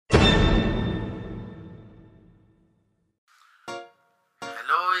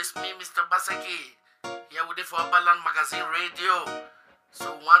it's me, Mr. Basaki, here with the For Balan Magazine Radio. So,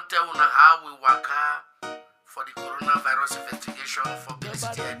 one tell una how we work for the coronavirus investigation for Benin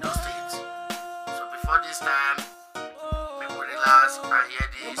City, Edo State. So, before this time, we will relax and hear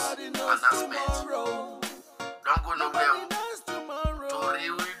this announcement. Don't go nowhere. Tori,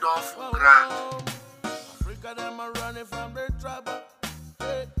 we don't full ground. Africa, them are running from their trouble.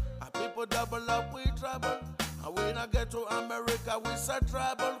 Hey, our people double up, we trouble. And when I get to America, we say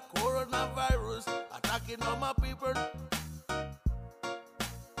trouble. Coronavirus attacking all my people.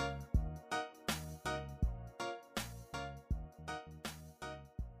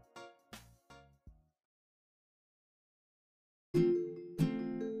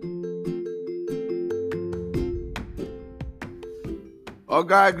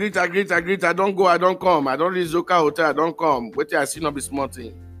 Oga, I greet. I don't go, I don't come. I don't reach Zoka Hotel, I don't come. Wait till I see not be small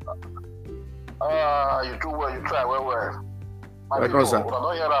thing. You do well, you try well. My Welcome, people, sir. I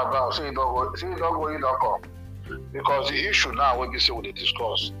don't hear that now. Say you don't go, you don't come. Because the issue now, what we say we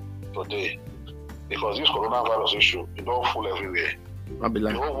discuss today, because this coronavirus issue, it don't full everywhere. Not be The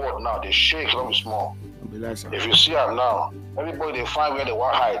like, whole world now, they shake, not be small. not be like, sir. If you see them now, everybody they find where they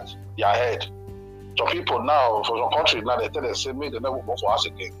want hide their head. Some people now, for some countries now, they tell them, say, me, they never go for us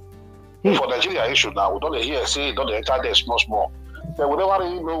again. For Nigeria issue now, we don't hear, say, don't enter there small. Then we never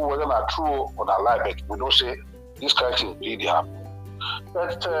really know whether it's true or not lie, but we don't say this kind of thing really happen.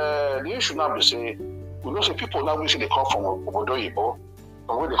 But the issue now be say, we know say people now we say they come from Obodoyibo,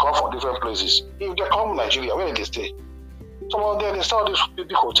 from where they come from different places. If they come to Nigeria, where they stay? Some of them they start this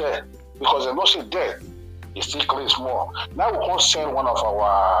big hotel because they know say there it's still clean small. Now we can send one of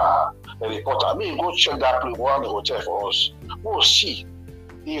our reporter. I mean, go check that place, one hotel for us. We'll see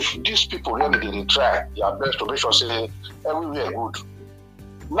if these people really did try their best to make sure say everywhere good.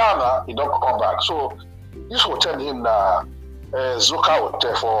 Now it don't come back. So this hotel in Zoka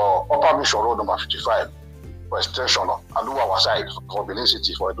Hotel for Upper Mission Road number 55 for extension and do our side for Benin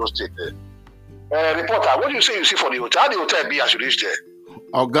City for Edo State. Reporter, what do you say you see for the hotel? How the hotel be as you reach there?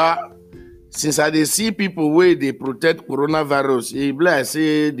 Oga, since I dey see people where they protect coronavirus, e be like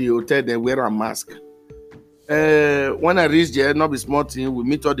say the hotel they wear a mask. When I reach there, not be small thing, we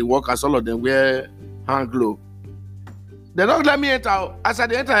meet all the workers, all of them wear hand glove. They don't let me enter. As I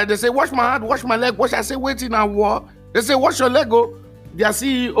enter, they say, wash my hand, wash my leg, wash. I say, wait in and war. They say, wash your leg, go. Their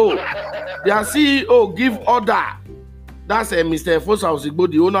CEO give order. That's Mr. Fosa Osigbo,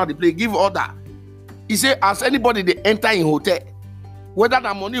 the owner of the place, give order. He say, as anybody they enter in hotel, whether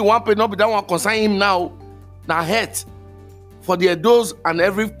that money you want pay, not be that one concern him now, now hurt for the those and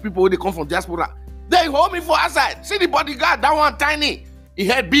every people they come from diaspora. They hold me for outside. See the bodyguard, that one tiny, he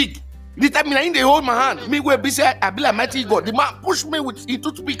head big. The time they hold my hand, me where be say I be like mighty God. The man push me with his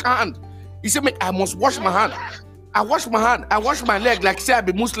toothpick hand. He said, "Me, I must wash my hand. I wash my hand. I wash my leg like say I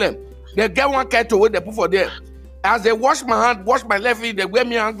be Muslim." They get one kettle where they put for there. As they wash my hand, wash my left feet, they wear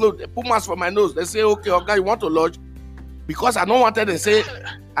me hand glove, they put mask for my nose. They say, "Okay, okay, you want to lodge?" Because I don't want them to say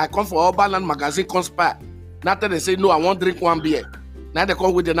I come for Urban Land Magazine conspire. Now they say no, I won't drink one beer. Now they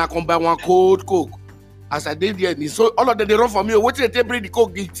come with them, I come buy one cold Coke. As I did there, so all of them they run for me. What did they bring the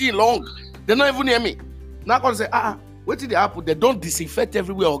Coke? The tea long. They don't even hear me. Now I say, what did they happen? They don't disinfect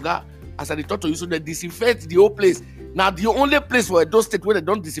everywhere, Oga. As I talk to you, so they disinfect the whole place. Now the only place for Edo State where they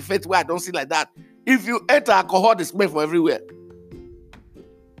don't disinfect, where I don't see like that. If you enter alcohol, they smell for everywhere.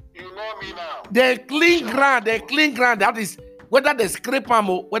 You know me now. They clean ground. That is whether they scrape them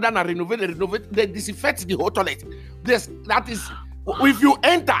or whether they renovate, they disinfect the whole toilet. That is if you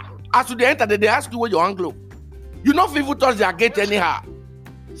enter. As you enter, they ask you where your hand glove. You know, people touch their gate anyhow.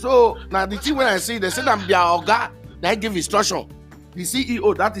 So now the thing when I see, they say I'm their Oga, they give instruction. The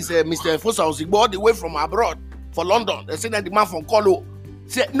CEO, that is Mr. Fosa Osigbo, all the way from abroad for London. They say that the man from Kolo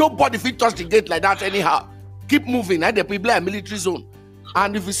say nobody fit touch the gate like that anyhow. Keep moving. And the people are military zone.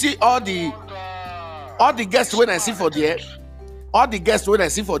 And if you see all the guests when I see for there,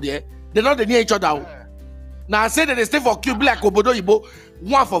 they know they near each other. Now I say that they stay for queue like Obodoyibo,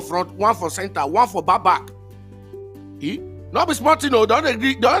 one for front, one for center, one for back. Not be smart, you know.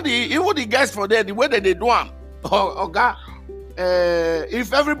 Even the guests for there, the way that they do them. Okay.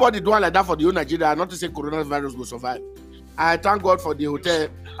 If everybody do like that for the whole Nigeria, not to say coronavirus will survive. I thank God for the hotel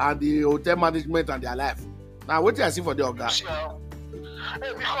and the hotel management and their life. Now, what do I see for the Oga?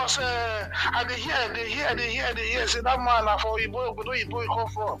 Because they hear, say that man for Obodoyibo he come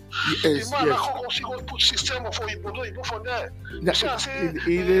from. Yes, the man yes. go put system for Obodoyibo for there.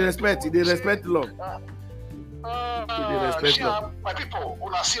 He respect law. My people,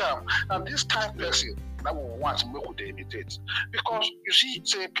 una see am, and this kind of person that we want to make they imitate. Because you see,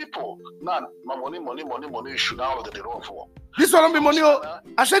 say people now, money issue now that they run for. This one don't be money. Oh.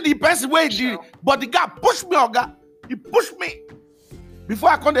 I said the person way the but the guy pushed me, Oga. He pushed me. Before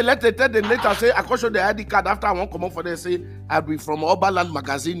I come the letter, tell them later say I can show the ID card after I won't come up for them say I'll be from Oberland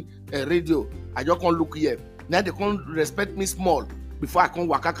magazine radio. I just can't look here. Now they can't respect me small before I can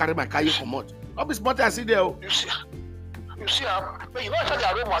waka carry my car come out. Not be smart I see there. You see, but you know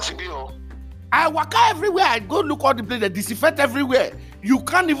I don't want to be. I waka everywhere. I go look all the place. They disinfect everywhere. You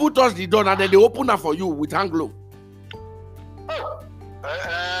can't even touch the door and then they open up for you with hand glove. Oh.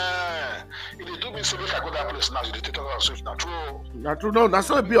 If they do me say make I go that place now, you take it swift now. True. Not true. No, that's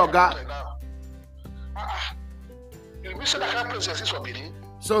so it be Oga. You miss that kind of place exists for Benin.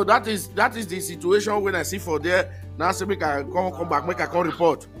 So that is the situation when I see for there. Now say make I come back, make I come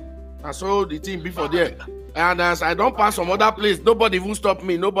report. And so the thing be for there. And as I don't pass some other place, nobody even stop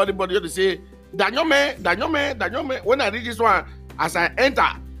me. Nobody to say, Daniel man. When I reach this one, as I enter,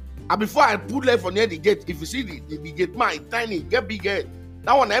 and before I put left on near the gate, if you see the gate man, tiny, get big head.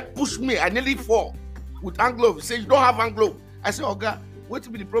 That one I push me, I nearly fall with hand glove. He say, you don't have hand glove. I say, Oga, what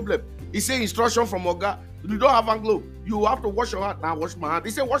will be the problem? He say instruction from Oga, you don't have hand glove. You have to wash your hand. Now wash my hand.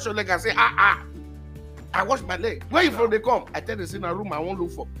 He say, wash your leg. I say, I wash my leg. Where you from they come? I tell them, say, in a room I won't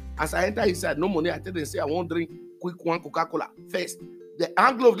look for. As I enter inside, no money. I tell them, say, I won't drink quick one Coca-Cola first. The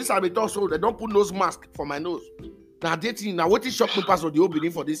hand glove, this are the talk so they don't put nose mask for my nose. Now dating, now what is shock me pass of the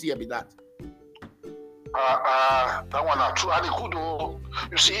opening for this year be that? That one are true. And it could do.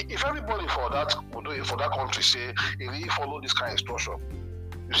 You see, if everybody for that country say if really follow this kind of instruction,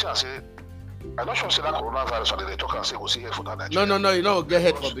 you see, I say, I'm not sure say that coronavirus and they talk and say go see here for that Nigeria. No, you know, get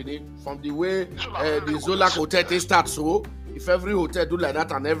head for Benin. From the way the Zolak hotel they start so, if every hotel do like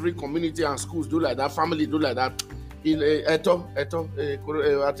that and every community and schools do like that, family do like that, in Eto.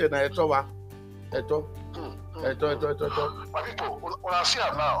 My people, when I see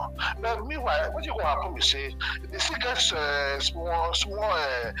them now, but meanwhile, what you gonna happen is say they still get small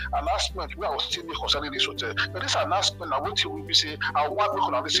announcement where I was still concerning this hotel. But this announcement, I want you to say I want me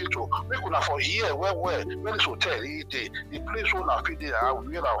to listen to. We could for here where this hotel is the place where I feel there.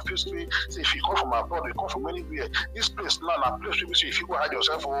 Where I feel say if you come from abroad, you come from anywhere. This place now, a place where say if you go hide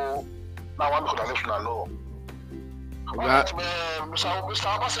yourself, now one could let you know. Right. Mr.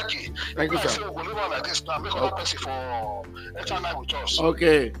 Abaseki, thank you, sir. Like this now, make another person for night with us.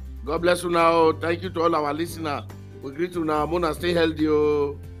 Okay. God bless you now. Thank you to all our listeners. We greet you now. Mona, stay healthy.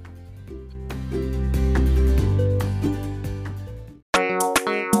 Oh.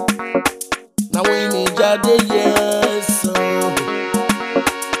 Now we need Jade, yes.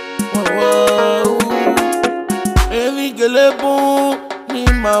 Every girl ni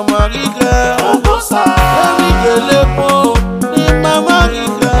mama riga Obosa. Every girl ni mama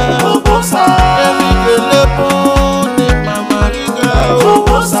riga Obosa. Every girl ni mama riga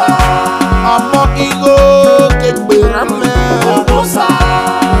Obosa. Amo igo keberame Obosa.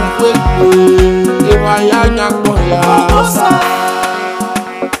 Kwekwe ewaya nyakoya Obosa.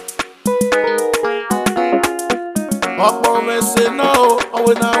 Opo mese no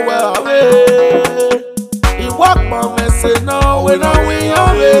owe na we awe. Iwak mo mese no we na we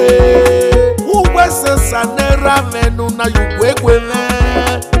awe. Uwe se sanera menu na yukwekwe me.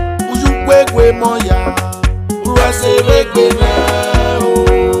 Uyukwekwe moya. Uwe se wekwe me.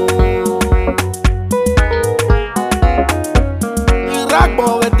 Irakbo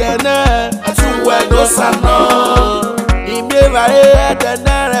wedene atuwe no sano. Imeva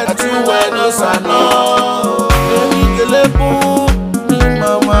edene atuwe no sano. Emi ni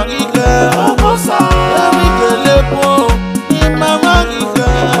mama riga Obosa. Emi ni mama riga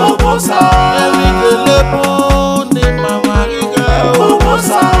Obosa. Emi ni mama riga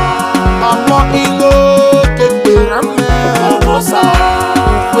Obosa. Amo ingo keberame Obosa.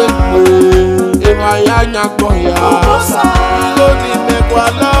 Kwekwe ewaya nyakoya Obosa. Ingo ni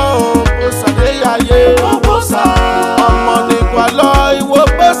mekwala Obosa de yaye Obosa. Omo ni kwala iwo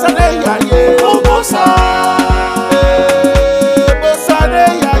Obosa de yaye Obosa.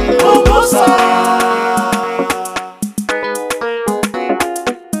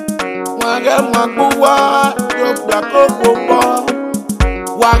 Magbuwa yokya kokwo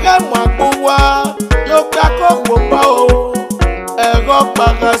wage magbuwa yokya kokwo o ego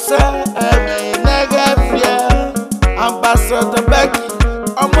pagase eme nege fie ambassador Becky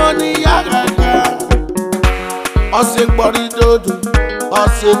omoni yagaga ose gbori dodo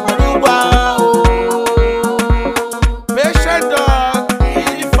ose gbori wa o patient dog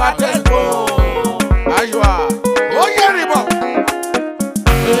ifateko aywa oyeribo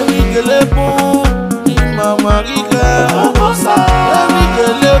Emigelepo ni mama riga Obosa.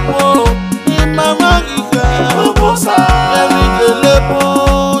 Emigelepo ni mama riga Obosa. Emigelepo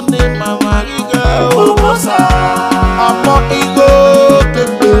ni mama riga Obosa. Amo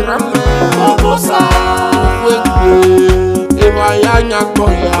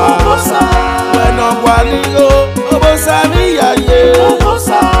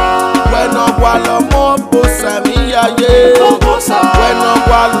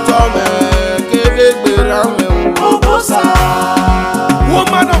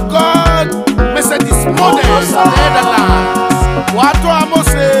Say the